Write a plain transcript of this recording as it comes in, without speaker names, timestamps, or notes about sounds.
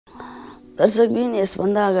दर्शकबिन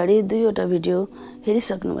यसभन्दा अगाडि 2वटा भिडियो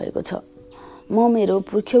हेरिसक्नु भएको छ। म मेरो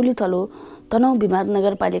पुर्ख्यौली थलो तनहुँ बिमार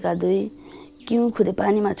नगरपालिका 2 किउ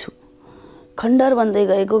खुदेपानीमा छु। खण्डर बन्दै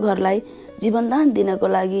गएको घरलाई जीवनदान दिनको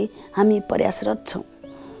लागि हामी प्रयासरत छौँ।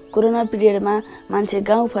 कोरोना पिरियडमा मान्छे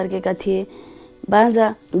गाउँ फर्केका थिए,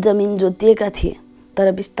 बाँझा जमिन जोतिएका थिए,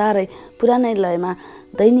 तर बिस्तारै पुरानै लयमा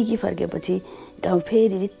दैनिकी फर्केपछि गाउँ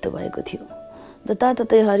फेरि रित्तो भएको थियो।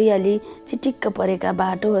 जताततै हरियाली चिटिक्क परेका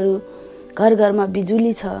बाटोहरू, घर घरमा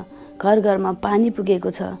बिजुली छ, घर घरमा पानी पुगेको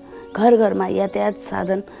छ, घर घरमा यातायात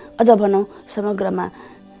साधन, अझ भनौँ समग्रमा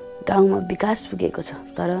गाउँमा विकास पुगेको छ।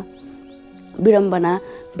 तर विडम्बना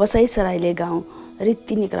बसाइसराईले गाउँ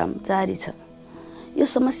रीतिक्रम जारी छ। यो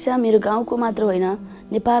समस्या मेरो गाउँको मात्र होइन,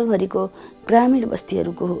 नेपालभरिको ग्रामीण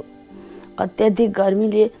बस्तीहरूको हो। अत्याधिक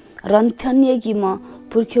गर्मीले रन्थन्ने कि म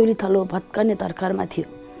पुर्ख्यौली थलो भत्कने तर्खरमा थियो।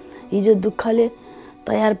 हिजो दुःखले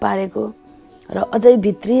तयार पारेको र अझै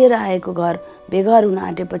भित्रिएर आएको घर बेघर हुन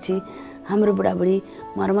आँटेपछि हाम्रो बुढाबुढी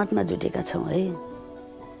मर्मतमा जुटेका छौँ है।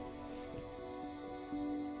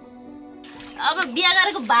 अब बिहा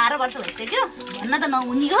गरेको 12 वर्ष भइसक्यो, भन्न त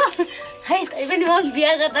नहुने हो है, तै पनि म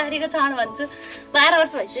बिहा गर्दाखेरिको क्षण भन्छु। 12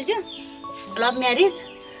 वर्ष भइसक्यो, लभ म्यारिज,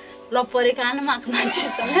 लभ परेको आनुमाको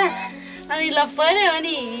मान्छेसँग, अनि लभ पऱ्यो,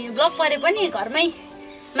 अनि लभ परे पनि घरमै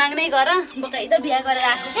माग्नै गर बकाइदा बिहा गरेर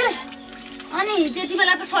आएको के अरे। अनि त्यति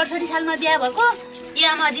बेला त 67 सालमा बिहा भएको,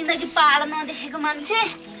 यामा जिन्दगी पहाड नदेखेको मान्छे,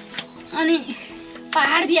 अनि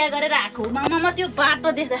पहाड बिहा गरेर आएको। मामा त्यो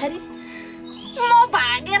बाटो देख्दाखेरि म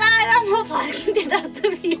भागेर आएर म फर्किन्थेँ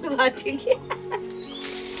जस्तो फिल भएको थियो कि।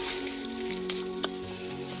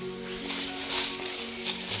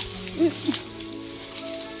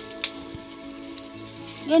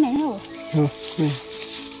 यो नै हो है।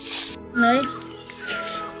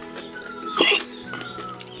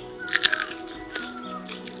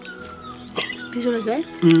 पिछोडा जाए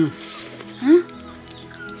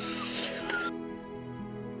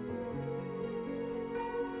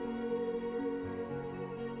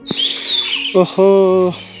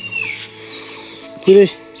ओहो, पुरै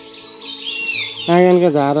आँगनका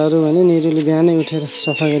झारहरू भने निरुले बिहानै उठेर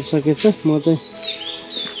सफा गरिसकेछ। म चाहिँ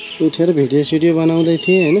उठेर भिडियो सिडियो बनाउँदै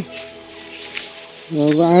थिएँ होइन।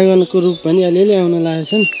 अब आँगनको रूप पनि अलिअलि आउन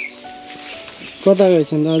लागेछन्। कता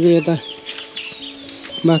गएछन् त? अझै यता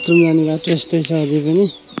बाथरुम जाने बाटो यस्तै छ अझै पनि।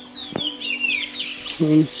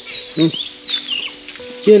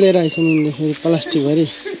 के लिएर आएछन् यिनले? फेरि प्लास्टिकभरि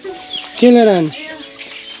के लिएर आने?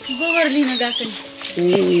 गोबर लिन गएको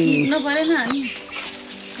नि परेन हामी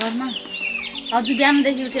घरमा। हजुर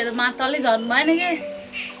बिहानदेखि उठेर तलै झर्नु भएन कि,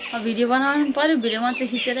 अब भिडियो बनाउनु पऱ्यो, भिडियो मात्रै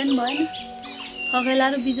खिचेर नि भएन,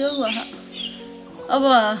 थकैलाएर बिजो भयो। अब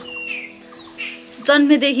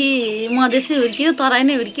जन्मेदेखि मधेसै हुर्क्यो, तराई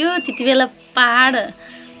नै हुर्क्यो, त्यति बेला पहाड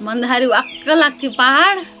भन्दाखेरि वाक्क लाग्थ्यो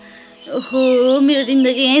पहाड। ओहो, मेरो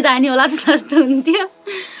जिन्दगी यहीँ जाने होला त जस्तो हुन्थ्यो।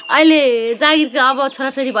 अहिले जागिरको अब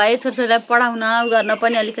छोराछोरी भए, छोराछोरीलाई पढाउन गर्न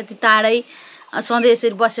पनि अलिकति टाढै, सधैँ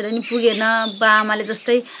यसरी बसेर नि पुगेन। बाआमाले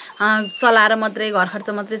जस्तै चलाएर मात्रै, घर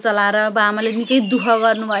खर्च मात्रै चलाएर बाआमाले निकै दुःख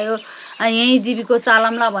गर्नुभयो। यहीँ जीविको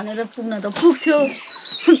चालमला भनेर पुग्न त पुग्थ्यो,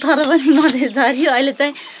 तर पनि मधेस झऱ्यो। अहिले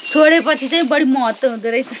चाहिँ छोडेपछि चाहिँ बढी महत्त्व हुँदो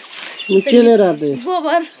रहेछ।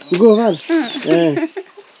 गोबर गोबर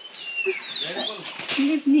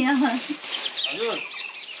लिप्ने अब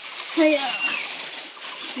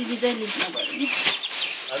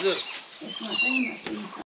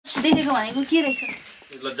देखेको भनेको के रहेछ?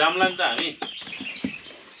 जामला नि त हामी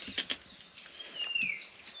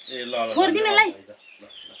फोर्दिमेलाई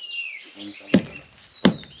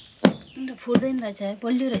फोर्दैन रहेछ,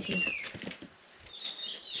 बलियो रहेछ।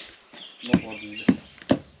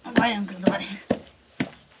 भयो अङ्कल झरे।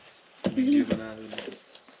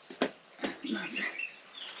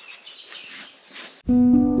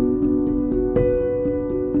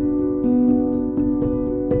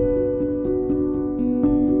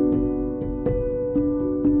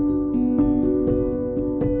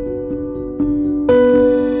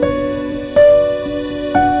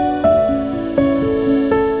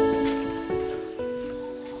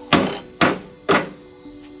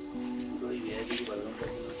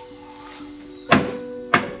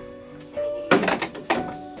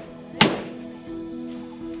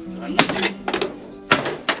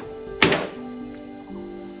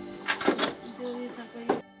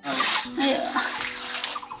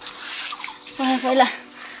 पहिला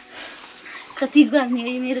कति गर्ने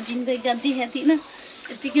मेरो जिन्दगी देखेको थिइनँ,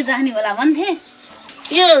 यतिकै जाने होला भन्थे।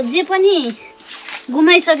 यो जे पनि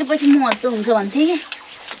गुमाइसकेपछि महत्त्व हुन्छ भन्थे कि,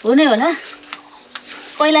 हो नै होला।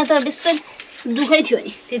 पहिला त बेसै दुःखै थियो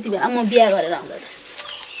नि त्यति बेला म बिहा गरेर आउँदा त।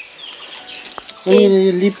 अनि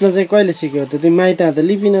यो लिप्न चाहिँ कहिले सिक्यो त? तिमी माइत त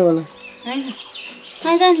लिपिन होला? होइन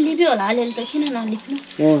मैदा लिप्यो होला अलिअलि त किन नलिप्नु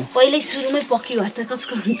पहिल्यै सुरुमै पक्की घर त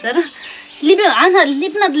कसको हुन्छ र लिप्यो अन्त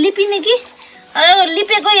लिपिने कि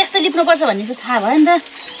लिपेको यस्तो लिप्नुपर्छ भन्ने त थाहा भयो नि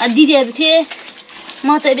त दिदीहरू थिए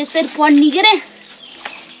म चाहिँ बेसरी पढ्ने के अरे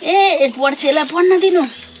ए पढ्छेलाई पढ्न दिनु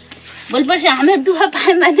भोलि पर्सि हामीले दुःख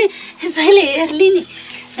पायौँ भने यसैले हेर्ली नि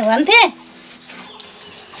भन्थे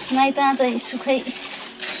माइत त सुखै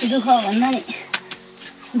दुःख भन्दा नि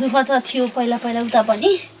दुःख त थियो पहिला पहिला उता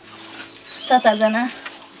पनि 7 जना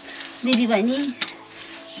दिदीबहिनी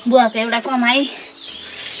बुवाको एउटा कमाई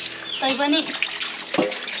तैपनि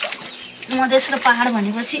मधेस र पहाड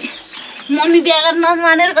भनेपछि मम्मी बिहा गर्न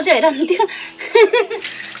नमानेर कति हैरान थियो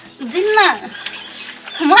दिन्न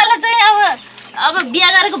मलाई चाहिँ अब बिहा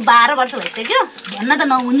गरेको 12 वर्ष भइसक्यो भन्न त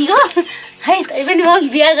नहुने हो है तैपनि म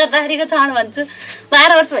बिहा गर्दाखेरिको क्षण भन्छु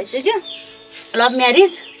 12 वर्ष भइसक्यो लभ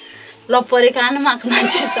म्यारिज लभ परेको आनुमा आएको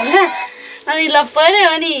मान्छेसँग अनि लभ पऱ्यो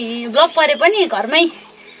अनि लभ परे पनि घरमै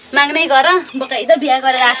माग्नै गर बकाइदा बिहा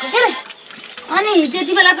गरेर आएको के अनि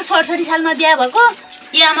त्यति बेला त 67 सालमा बिहा भएको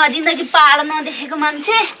यहाँ जिन्दगी पहाड नदेखेको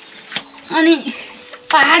मान्छे अनि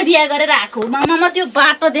पहाड बिहा गरेर आएको मामा त्यो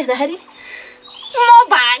बाटो देख्दाखेरि म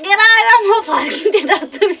भागेर आएर म फर्किन्थेँ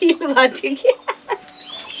जस्तो फिल भएको थियो कि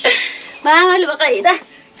बाबाले बकाइदा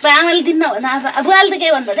बाबाले दिन्न भन्दा अब बुवाले त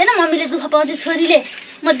केही भन्नु हुँदैन मम्मीले दुःख पाउँछ छोरीले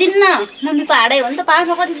म दिन्न मम्मी पहाडै हो नि त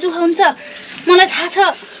पहाडमा कति दुःख हुन्छ मलाई थाहा छ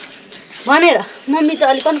भनेर मम्मी त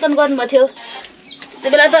अलिक कनकन गर्नुभएको थियो त्यो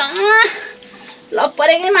बेला त लभ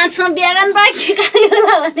परेकै मान्छेसँग बिहा गर्नु पाएँ के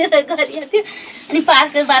होला भनेर गरिएको थियो अनि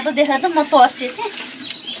पहाडको बाटो देखेर त म तर्सेँ थिएँ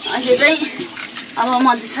अहिले चाहिँ अब म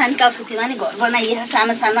सानो काप्सु थियो भने घर बनाइएको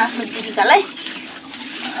सानो सानो आफ्नो जीविकालाई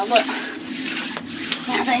अब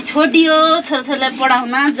यहाँ चाहिँ छोडियो छोराछोरीलाई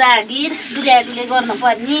पढाउन जागिर डुले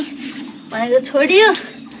गर्नुपर्ने भनेको छोडियो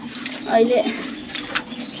अहिले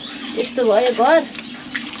यस्तो भयो घर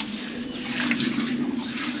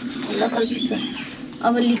लखल पिस्छ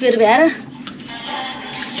अब लिपेर भ्याएर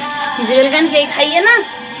हिजो बेलुका नि केही खाइएन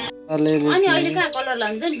अनि अहिले कहाँ कलर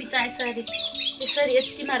लाउँछ नि बिचा यसरी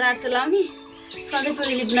यतिमा रातो लाउने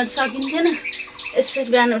सधैँभरि लिप्न त सकिन्थेन यसरी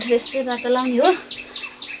बिहान उठेर यसरी रातो लाउने हो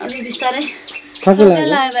अलि बिस्तारै लाग्यो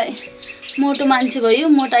भाइ मोटो मान्छे भयो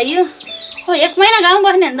मोटाइयो हो 1 महिना गाउँ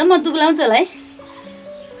बस्ने भने त म दुब्लाउँछ होला है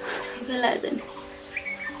लाग्यो नि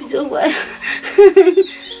बिजोग भयो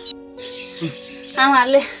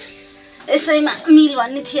आमाहरूले यसैमा मिल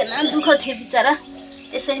भन्ने थिएन दुःख थियो बिचरा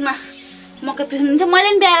यसैमा मकै पिस्नुहुन्थ्यो मैले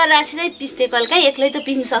पनि बिहा गरेर आएपछि चाहिँ पिस्थेँ कल्का एक्लै त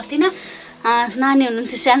पिस्न सक्दिनँ नानी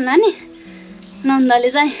हुनुहुन्थ्यो सानो नानी नन्दले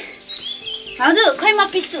चाहिँ हजुर खै म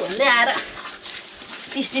पिस्छु भन्दै आएर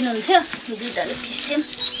पिस्दिनुहुन्थ्यो दुइटाले पिस्थ्यौँ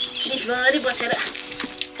दिसभरि बसेर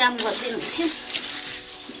काम गरिदिनुहुन्थ्यो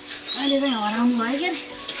अहिले चाहिँ हराउनु भयो के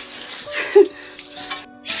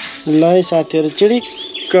अरे ल है साथीहरू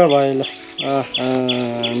चिडिक्क भयो ल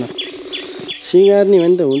सिँगार्ने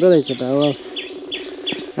भने त हुँदो रहेछ त अब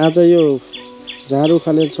आज यो झाडु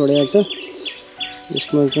खलेर छोडेको छ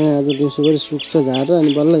यसमा चाहिँ आज दिउँसोभरि सुक्छ झार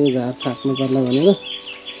अनि बल्ल यो झार थाप्नु पर्ला भनेर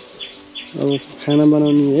अब खाना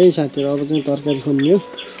बनाउने है साथीहरू अब चाहिँ तरकारी खोल्ने हो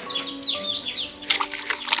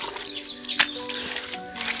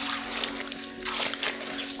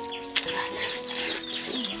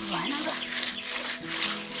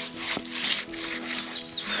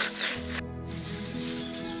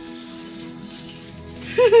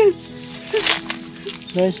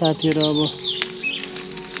है साथीहरू अब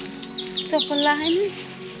चप्पल लगाएन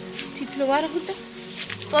चिप्लो भएर खुट्टा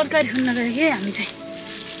तरकारी खुन्न गयो कि हामी चाहिँ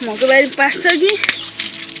मको बारी पास्छ कि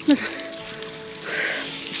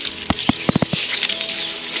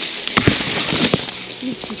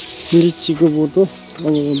लिचीको बोटो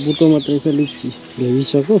अब बोटो मात्रै छ लिची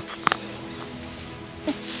ल्याइसक्यो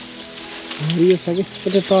यो छ कि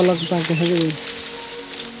कतै तलको पाएको छ कि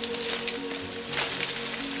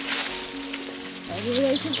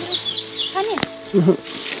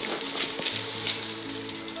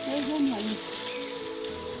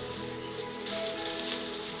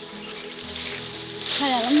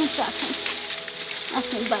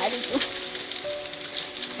आफ्नो बारीको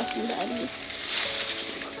आफ्नो बारी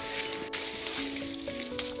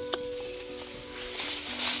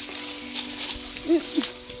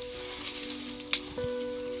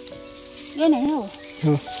यो नै हो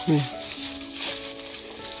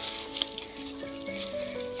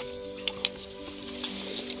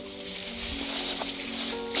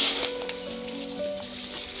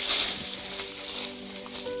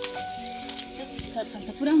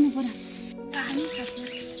पुऱ्याउनु पर्यो पानी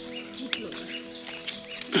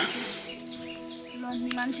लड्ने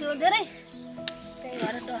मान्छे हो धेरै त्यही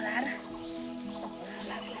भएर डराएर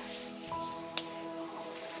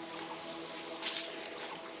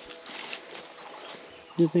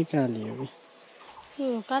यो चाहिँ काली हो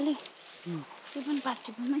यो काली त्यो पनि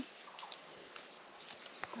पार्टीकोमै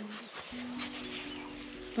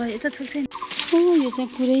यता छोड्छ ओ यो चाहिँ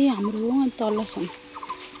पुरै हाम्रो तलसम्म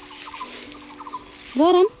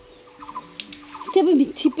गरम त्यो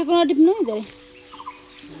छिप्पेको नटिप्नु है धेरै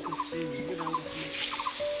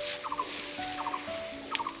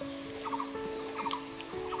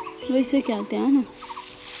गइसक्यो त्यहाँ न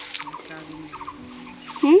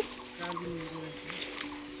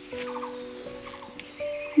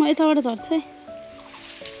म यताबाट झर्छु है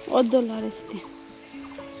अदो लारेछ त्यहाँ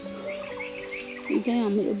यो चाहिँ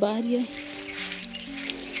हाम्रो बारी है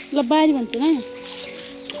ल बारी भन्छ न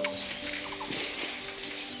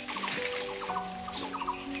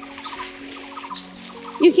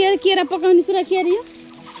यो केरा पकाउने कुरा के अरे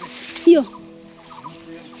यो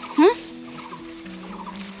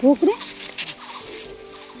भोक्रे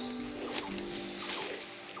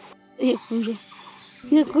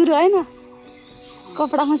यो कुरो होइन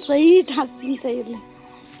कपडामा सही ठाँचिन्छ यसले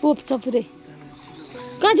पोप्छ पुरै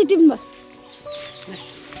कति टिप्नु भयो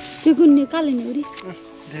त्यो कुन कालो न्युरी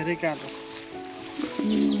धेरै कालो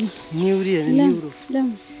न्युरी हैन न्युरो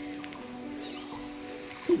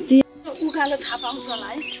उकालो थाहा पाउँछ होला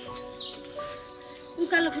है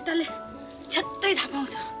उकालो खुट्टाले छट्टै थाहा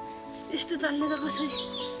पाउँछ यस्तो चल्ने त कसरी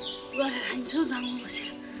गरेर खान्छौँ गाउँमा बसेर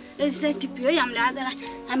यति चाहिँ टिप्यो है हामीले आज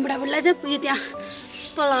हामी बुढाबुढीलाई चाहिँ पुग्यो त्यहाँ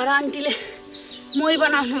तल आन्टीले मही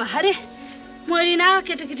बनाउनु भएको अरे मैलिन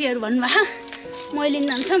केटाकेटीहरू भन्नुभयो मैलिन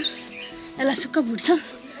जान्छौँ यसलाई सुक्क भुट्छौँ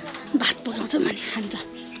भात पकाउँछौँ अनि खान्छ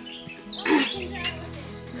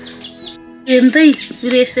हेर्दै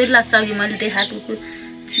कुरो यस्तै लाग्छ अघि मैले देखाएको कुरो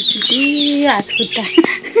छिछि हात खुट्टा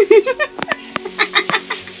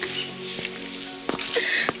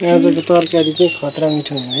आजको तरकारी चाहिँ खतरा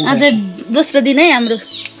मिठो हो है आज दोस्रो दिन है हाम्रो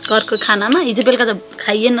घरको खानामा हिजो बेलुका त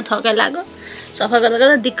खाइएन थकाइ लाग्यो सफा गर्दा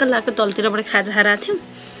गर्दा दिक्क लाग्यो तलतिरबाट खाजा खाएर थियौँ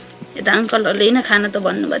यता अङ्कलहरूले नै खाना त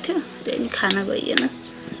भन्नुभएको थियो त्यही नि खाना गइएन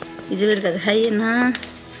हिजो बेलुका त खाइएन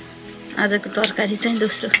आजको तरकारी चाहिँ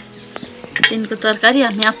दोस्रो दिनको तरकारी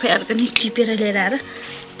हामी आफै अर्ग्यानिक टिपेर लिएर आएर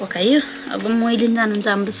पकाइयो अब मैलिन जानुहुन्छ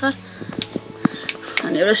हाम्रो सर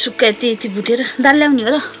अनि एउटा सुक्खा यति भुटेर दाल ल्याउने हो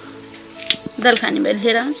र दाल खाने भए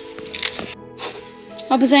लिएर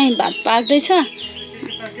अब चाहिँ भात पाक्दैछ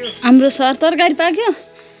हाम्रो सर तरकारी पाक्यो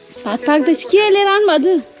भात पाक्दैछ के लिएर आउनु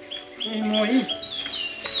हजुर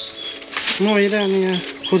मही र अनि यहाँ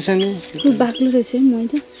खुर्सानी बाक्लो रहेछ है मै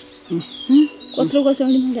त कत्रो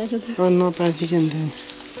कसौडीमा ल्याएको त नपाकिकन थियो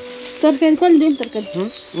तरकारी कसले दियो तरकारी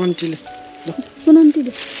आन्टीले कुन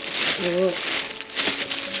आन्टीले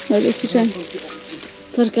हजुर खुर्सानी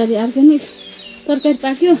तरकारी अर्ग्यानिक तरकारी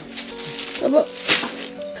पाक्यो अब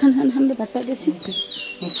खाना हाम्रो भात पाकेपछि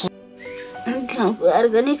गाउँको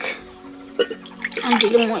अर्ग्यानिक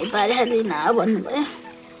आन्टीले मही पारिहाल्दैन भन्नुभयो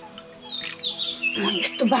मही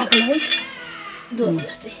यस्तो बाक्लो है दोहोरो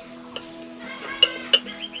जस्तै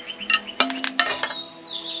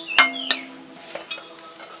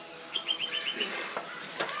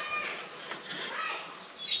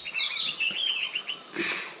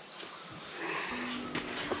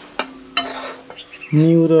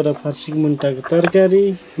निउरो र फर्सीको मुन्टाको तरकारी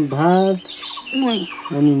भात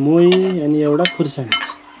अनि मही अनि एउटा खुर्सानी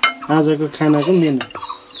आजको खानाको मेनु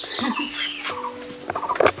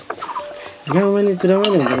गाउँमा नि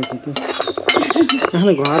रमाइलो हुँदो रहेछ त्यो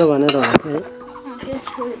आफ्नो घर भनेर होला है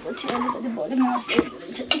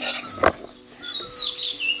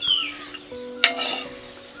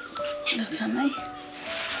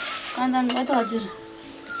कहाँ जानुभयो त हजुर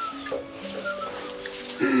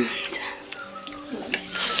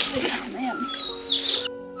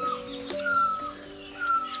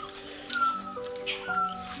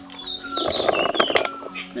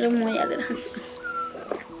र म हालेर खान्छु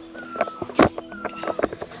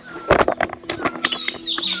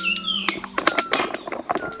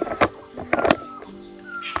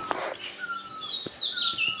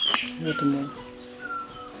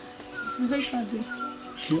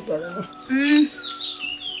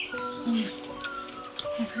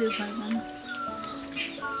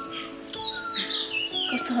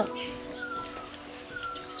कस्तो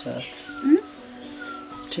छ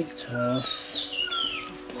ठिक छ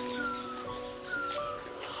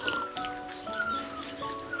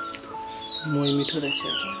मही मिठो रहेछ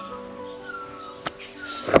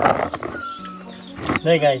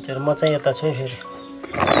नै गाइचर म चाहिँ यता छु है फेरि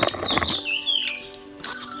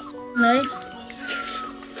है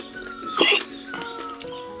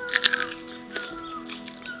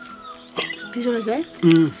पिरो लाग्यो है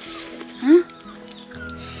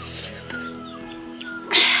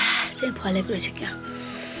त्यही फलेको रहेछ क्या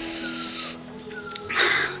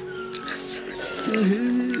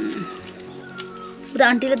उता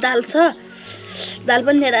आन्टीले दाल छ, दाल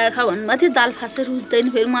पनि लिएर आएर खा भन्नुभएको थियो। दाल फाँसेर रुच्दैन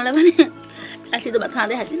फेरि मलाई पनि। राति त भात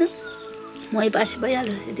खाँदै खाँदिनँ, मै बासी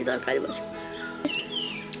भइहाल्यो यति तरकारी बस्यो।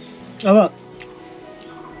 अब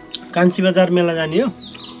कान्छी बजार मेला जाने हो।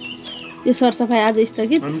 यो सरसफाइ आज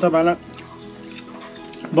स्थगित। हामी तपाईँलाई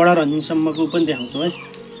बडा रन्जिङसम्मको पनि देखाउँछौँ है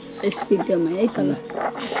यस भिडियोमा है तल।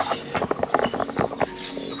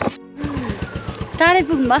 टाढै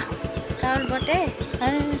पुग्नु भयो टाढाबाटै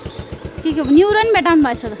के न्युरो नि भेटाउनु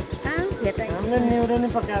भएछ त। हामीले न्युरो नि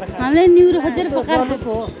पकाएर खायौँ। हामीले न्युरो खोजेर पकाएर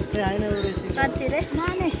खाएको हो त्यो होइन कान्छी रे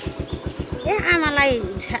माने ए आमालाई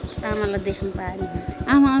देख्नु पाएन।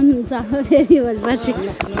 आमा आउनुहुन्छ फेरि बसी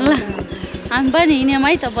ल हामी पनि हिँड्यौँ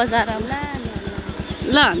है त बजार।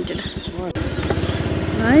 ल आन्टी ल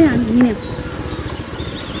है हामी हिँड्यौँ।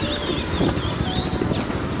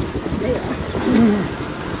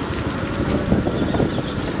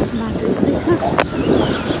 बाटो यस्तै छ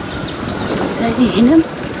हिँड्यौँ।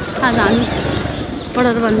 आज हामी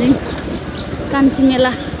पढेर भन्दिन कान्छी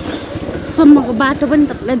मेलासम्मको बाटो पनि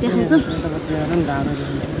तपाईँलाई देखाउँछौँ।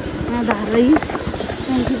 यहाँ धारै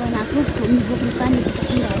ट्याङ्की बनाएको पानी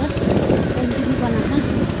धारा ट्याङ्की बनाएको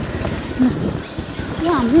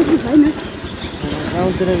यो हाम्रो होइन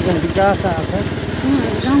गाउँतिर एकदम विकास आएको छ।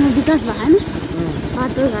 गाउँमा विकास भएन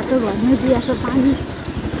बाटोघाटो घरमै पुगेको छ पानी।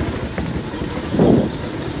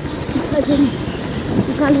 फेरि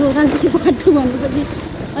उकालो उकालो बाटो भनेपछि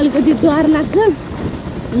अलिकति डर लाग्छ,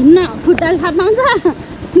 हिँड्न खुट्टा थाहा पाउँछ,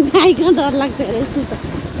 गाईको डर लाग्छ अरे यस्तो छ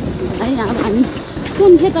है। अब हामी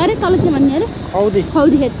कुन खेत अरे तल के भन्ने अरे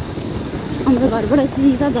खौदी खेत। हाम्रो घरबाट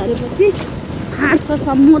सिधा झरेपछि फाँट छ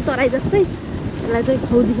सम्म तराई जस्तै, यसलाई चाहिँ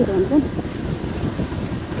खौदी खेत भन्छन्।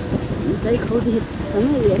 चाहिँ खौदी खेत भन्छन्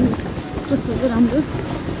है। हेर्नु कस्तो राम्रो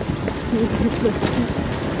खौदी खेत बस्छ।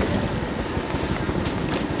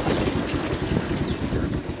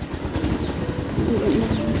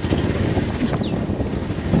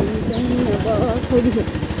 खौदी खेत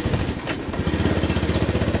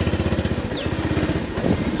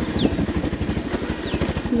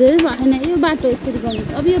धेरै भएन यो बाटो यसरी गर्नु।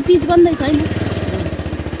 अब यो पिच बन्दै छैन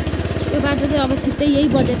यो बाटो चाहिँ अब छिट्टै यही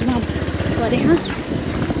बजेटमा गरे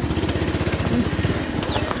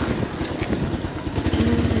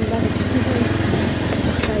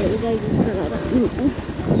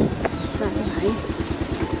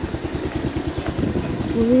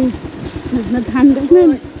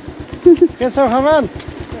जान्दैन के छ खबर?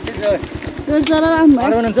 हजुर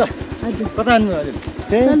कता जानु हजुर?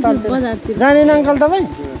 बजारतिर जाने अङ्कल तपाईँ?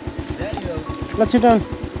 ल छिटो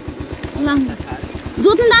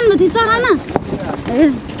जोत्नु जानुभएको थियो चरान ए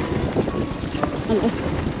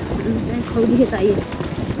हामी चाहिँ खौदी खेत आयो।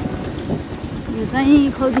 यो चाहिँ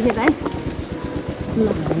खौदी खेत है। ल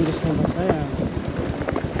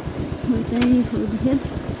यो चाहिँ खौदी खेत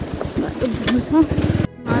बाटो छ।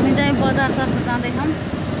 हामी चाहिँ बजारतर्फ जाँदैछौँ।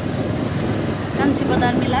 कान्छी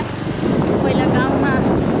बजार मेला। पहिला गाउँमा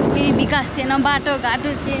केही विकास थिएन, बाटोघाटो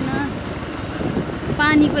थिएन,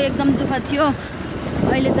 पानीको एकदम दुःख थियो।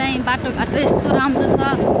 अहिले चाहिँ बाटोघाटो यस्तो राम्रो छ,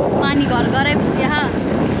 पानी घर घरै पुग्यो।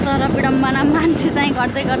 तर विडम्बना मान्छे चाहिँ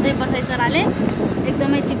घट्दै घट्दै बसाइसराले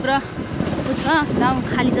एकदमै तीव्र छ। गाउँ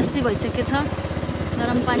खाली जस्तै भइसकेको छ।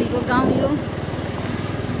 गरम पानीको गाउँ यो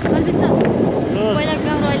अल्बिस पहिलाको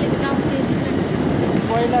गाउँ र अहिलेको गाउँ के डिफ्रेन्ट?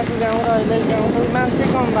 पहिलाको गाउँ र अहिलेको गाउँ त मान्छे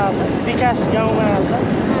कम भएको छ, विकास गाउँमा आएको छ।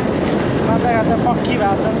 बाटोघाटो पक्की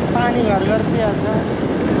भएको छ, पानी घर घर पुगेको छ,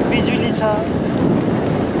 बिजुली छ।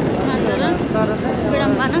 तर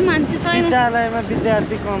विडम्बना मान्छे छैन। विद्यालयमा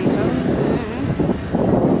विद्यार्थी कम छ।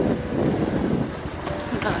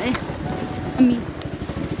 हामी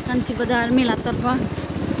कान्छी बजार मेलातर्फ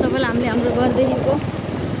तपाईँलाई हामीले हाम्रो घरदेखिको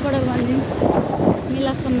बडा भन्दिङ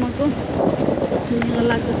मेलासम्मको मेला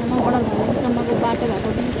लाग्दासम्म बडा भन्दिङसम्मको बाटोघाटो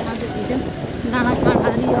पनि देखाउँछ भिडियो। डाँडा काँडा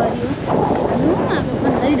हरियो हरियो हेर्नु अब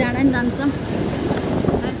खन्दारी डाँडा नि जान्छ।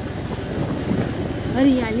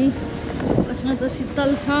 हरियाली बस्न त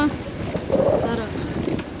शीतल छ। तर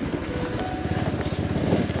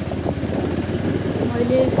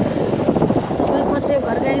मैले सबै प्रत्येक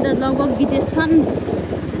घर गएर लगभग विदेश छन्।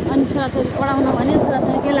 अनि छोराछोरी पढाउन भन्यो,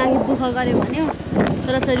 छोराछोरीकै लागि दुःख गऱ्यो भन्यो,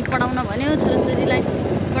 छोराछोरी पढाउन भन्यो, छोराछोरीलाई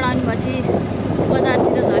पढाउने भएपछि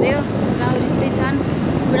बजारतिर झऱ्यो। गाउँ रित्तै छन्,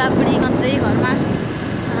 बुढाबुढी मात्रै घरमा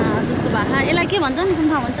जस्तो भएको। यसलाई के भन्छन्? कुन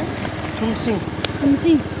ठाउँ भन्छ? थुमसिङ।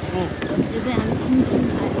 थुमसिङ। यो चाहिँ हामी थुमसिङ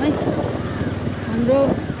आयौँ है। हाम्रो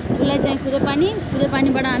उसलाई चाहिँ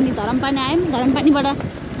खुदेपानीबाट हामी धरमपानी आयौँ, धरमपानीबाट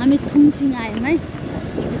हामी थुमसिङ आयौँ है।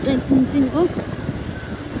 यो चाहिँ थुमसिङ हो।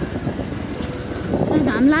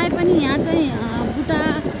 घाम लाए पनि यहाँ चाहिँ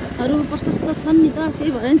बुट्टाहरू प्रशस्त छन् नि त,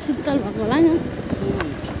 त्यही भएर नि शीतल भएको होला नि।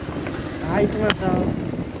 हाइटमा छ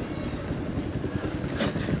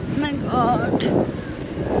माई गड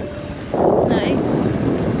है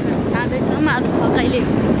खाँदैछौँ आज थकाइले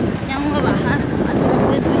यहाँ अब आज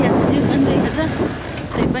मात्रै दुखेको छ जिउ पनि दुखेको छ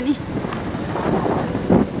त्यही पनि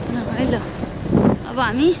है ल अब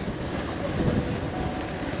हामी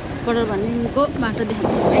कलर भन्दिङको बाटो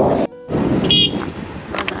देखाउँछौँ है त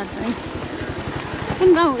बजार चाहिँ कुन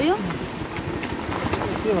गाउँ हो यो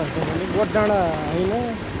के भन्छ भने गोठडाँडा होइन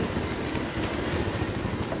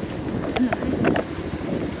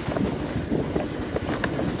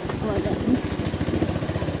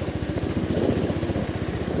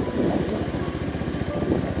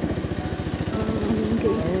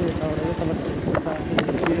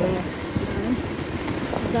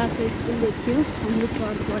सिद्धार्थ स्कुल देखियो हामीले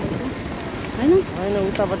सर पढेको होइन होइन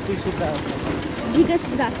उतापट्टि सिद्धार्थ दुईवटा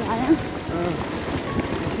सिद्धार्थ आयो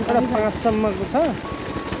एउटा 5 सम्मको छ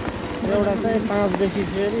एउटा चाहिँ 5 देखि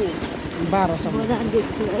फेरि 12 सम्म बजार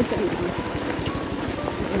देखियो है त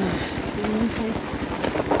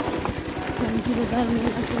कान्छी बजार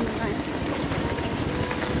मेला किन्न आयो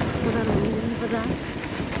बजार भन्ने बजार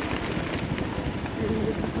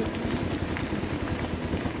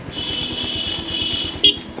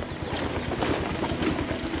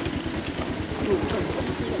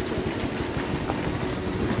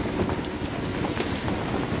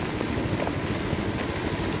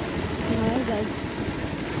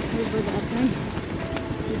यो बजार चाहिँ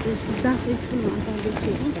यो चाहिँ सिद्धार्थ स्कुलमा त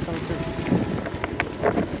देखिएको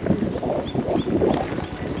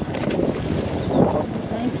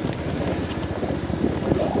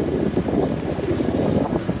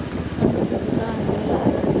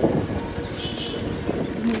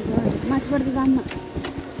माथिबाट त जान्न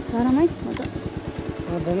गरमै म त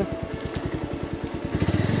हुँदैन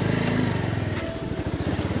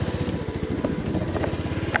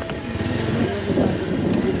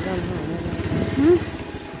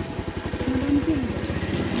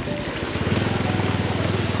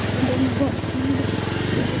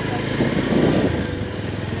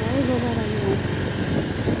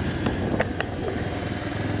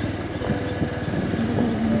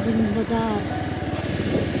बजार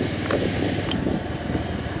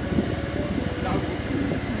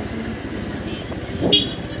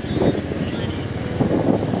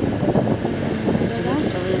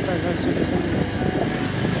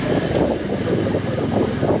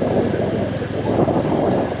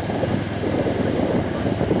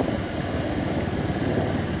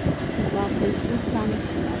स्कुल सानो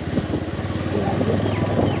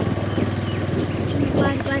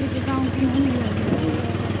बारीको गाउँ पनि ल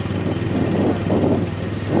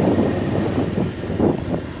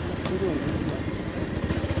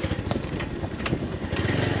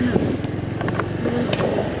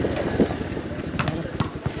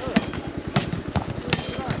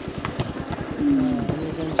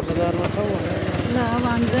अब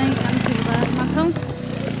हामी चाहिँ कान्छी बजारमा छौँ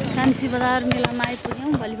कान्छी बजार मेलामा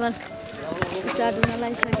आइपुग्यौँ भलिबल स्टार्ट हुन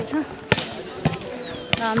लागिसकेको छ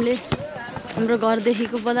र हामीले हाम्रो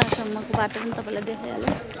घरदेखिको बजारसम्मको बाटो पनि तपाईँलाई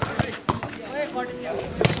देखाइहाल्यो